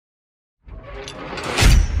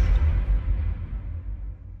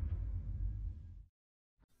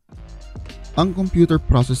Ang computer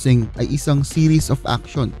processing ay isang series of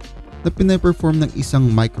action na pinaperform ng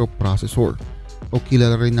isang microprocessor o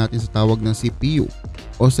kilala rin natin sa tawag ng CPU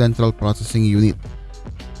o Central Processing Unit.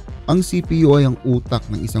 Ang CPU ay ang utak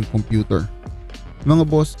ng isang computer. Mga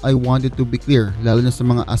boss, I wanted to be clear lalo na sa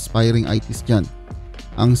mga aspiring ITs dyan.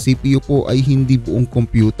 Ang CPU po ay hindi buong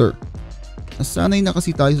computer. Nasanay na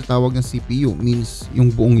kasi tayo sa tawag ng CPU means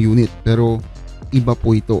yung buong unit pero iba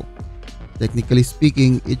po ito. Technically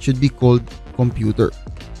speaking, it should be called computer.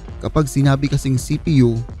 Kapag sinabi kasing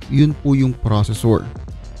CPU, yun po yung processor.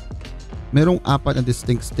 Merong 4 na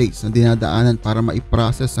distinct states na dinadaanan para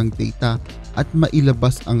maiprocess ang data at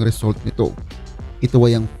mailabas ang result nito. Ito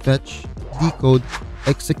ay ang fetch, decode,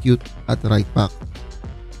 execute at write back.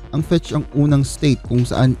 Ang fetch ang unang state kung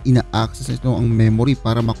saan ina-access nito ang memory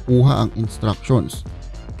para makuha ang instructions.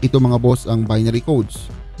 Ito mga boss ang binary codes,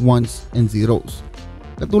 ones and zeros.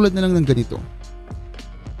 Katulad na lang ng ganito.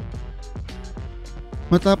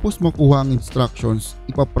 Matapos makuha ang instructions,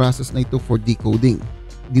 ipaprocess na ito for decoding.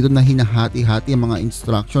 Dito na hinahati-hati ang mga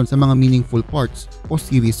instructions sa mga meaningful parts o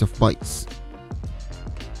series of bytes.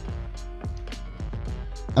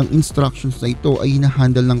 Ang instructions na ito ay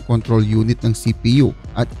hinahandle ng control unit ng CPU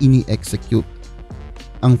at ini-execute.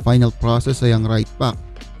 Ang final process ay ang write back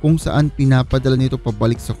kung saan pinapadala nito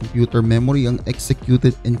pabalik sa computer memory ang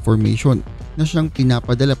executed information na siyang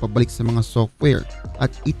pinapadala pabalik sa mga software at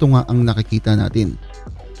ito nga ang nakikita natin.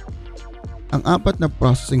 Ang 4 na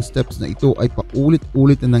processing steps na ito ay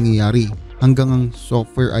paulit-ulit na nangyayari hanggang ang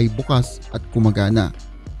software ay bukas at kumagana.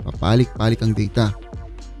 Papalik-palik ang data.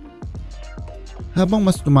 Habang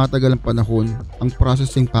mas tumatagal ang panahon, ang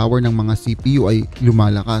processing power ng mga CPU ay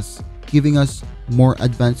lumalakas, giving us more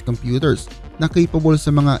advanced computers na capable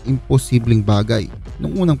sa mga imposibleng bagay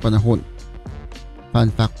noong unang panahon.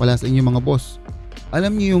 Fun fact pala sa inyo mga boss,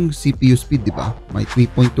 alam niyo yung CPU speed, di ba? May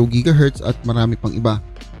 3.2 GHz at marami pang iba.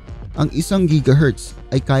 Ang 1 GHz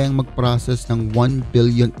ay kayang mag-process ng 1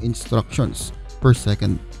 billion instructions per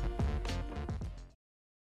second.